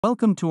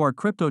Welcome to our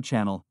crypto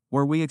channel,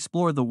 where we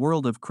explore the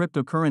world of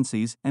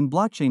cryptocurrencies and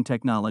blockchain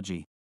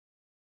technology.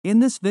 In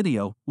this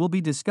video, we'll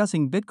be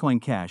discussing Bitcoin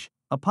Cash,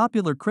 a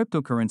popular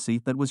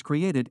cryptocurrency that was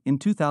created in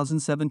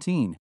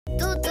 2017.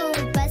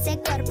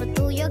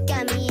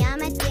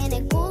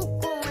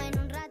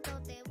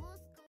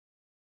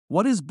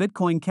 What is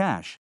Bitcoin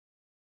Cash?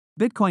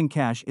 Bitcoin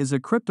Cash is a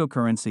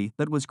cryptocurrency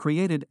that was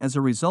created as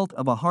a result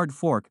of a hard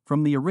fork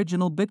from the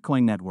original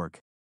Bitcoin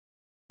network.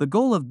 The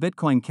goal of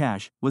Bitcoin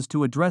Cash was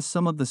to address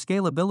some of the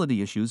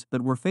scalability issues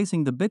that were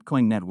facing the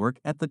Bitcoin network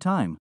at the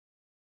time.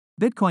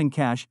 Bitcoin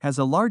Cash has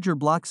a larger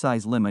block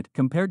size limit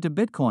compared to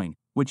Bitcoin,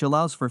 which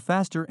allows for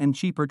faster and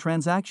cheaper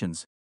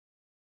transactions.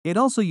 It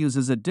also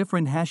uses a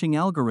different hashing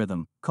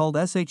algorithm, called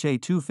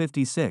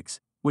SHA-256,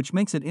 which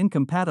makes it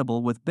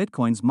incompatible with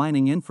Bitcoin's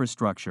mining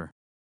infrastructure.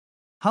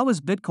 How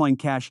is Bitcoin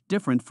Cash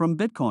different from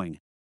Bitcoin?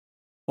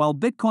 While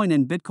Bitcoin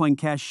and Bitcoin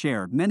Cash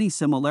share many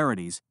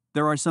similarities,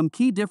 there are some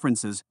key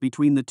differences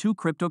between the two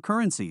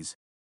cryptocurrencies.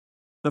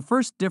 The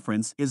first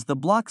difference is the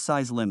block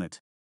size limit.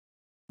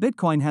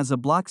 Bitcoin has a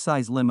block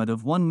size limit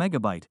of 1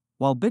 megabyte,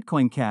 while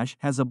Bitcoin Cash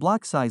has a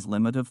block size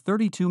limit of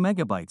 32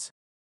 megabytes.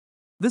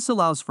 This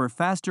allows for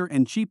faster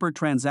and cheaper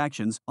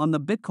transactions on the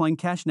Bitcoin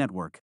Cash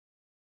network.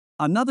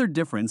 Another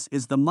difference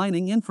is the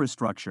mining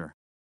infrastructure.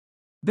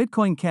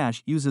 Bitcoin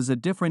Cash uses a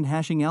different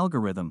hashing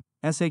algorithm,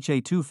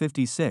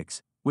 SHA-256,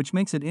 which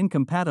makes it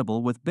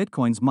incompatible with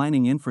Bitcoin's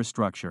mining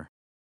infrastructure.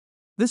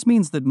 This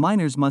means that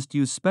miners must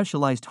use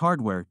specialized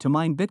hardware to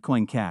mine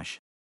Bitcoin Cash.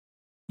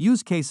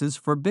 Use cases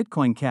for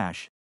Bitcoin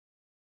Cash.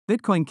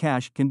 Bitcoin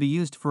Cash can be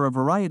used for a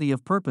variety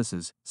of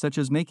purposes, such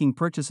as making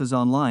purchases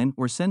online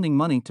or sending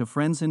money to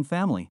friends and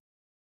family.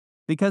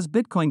 Because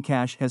Bitcoin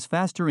Cash has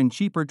faster and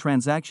cheaper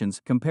transactions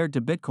compared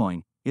to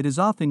Bitcoin, it is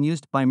often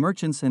used by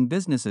merchants and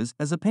businesses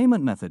as a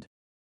payment method.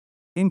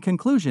 In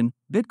conclusion,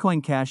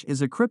 Bitcoin Cash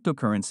is a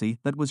cryptocurrency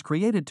that was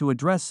created to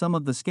address some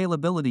of the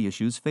scalability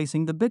issues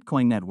facing the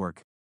Bitcoin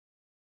network.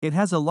 It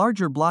has a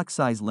larger block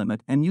size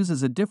limit and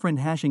uses a different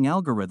hashing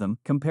algorithm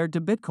compared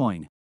to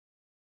Bitcoin.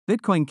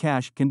 Bitcoin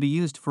Cash can be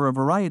used for a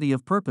variety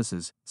of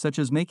purposes, such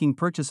as making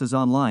purchases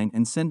online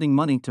and sending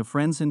money to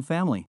friends and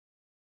family.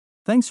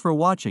 Thanks for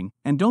watching,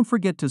 and don't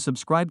forget to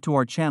subscribe to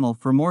our channel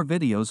for more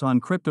videos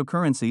on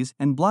cryptocurrencies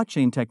and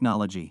blockchain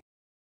technology.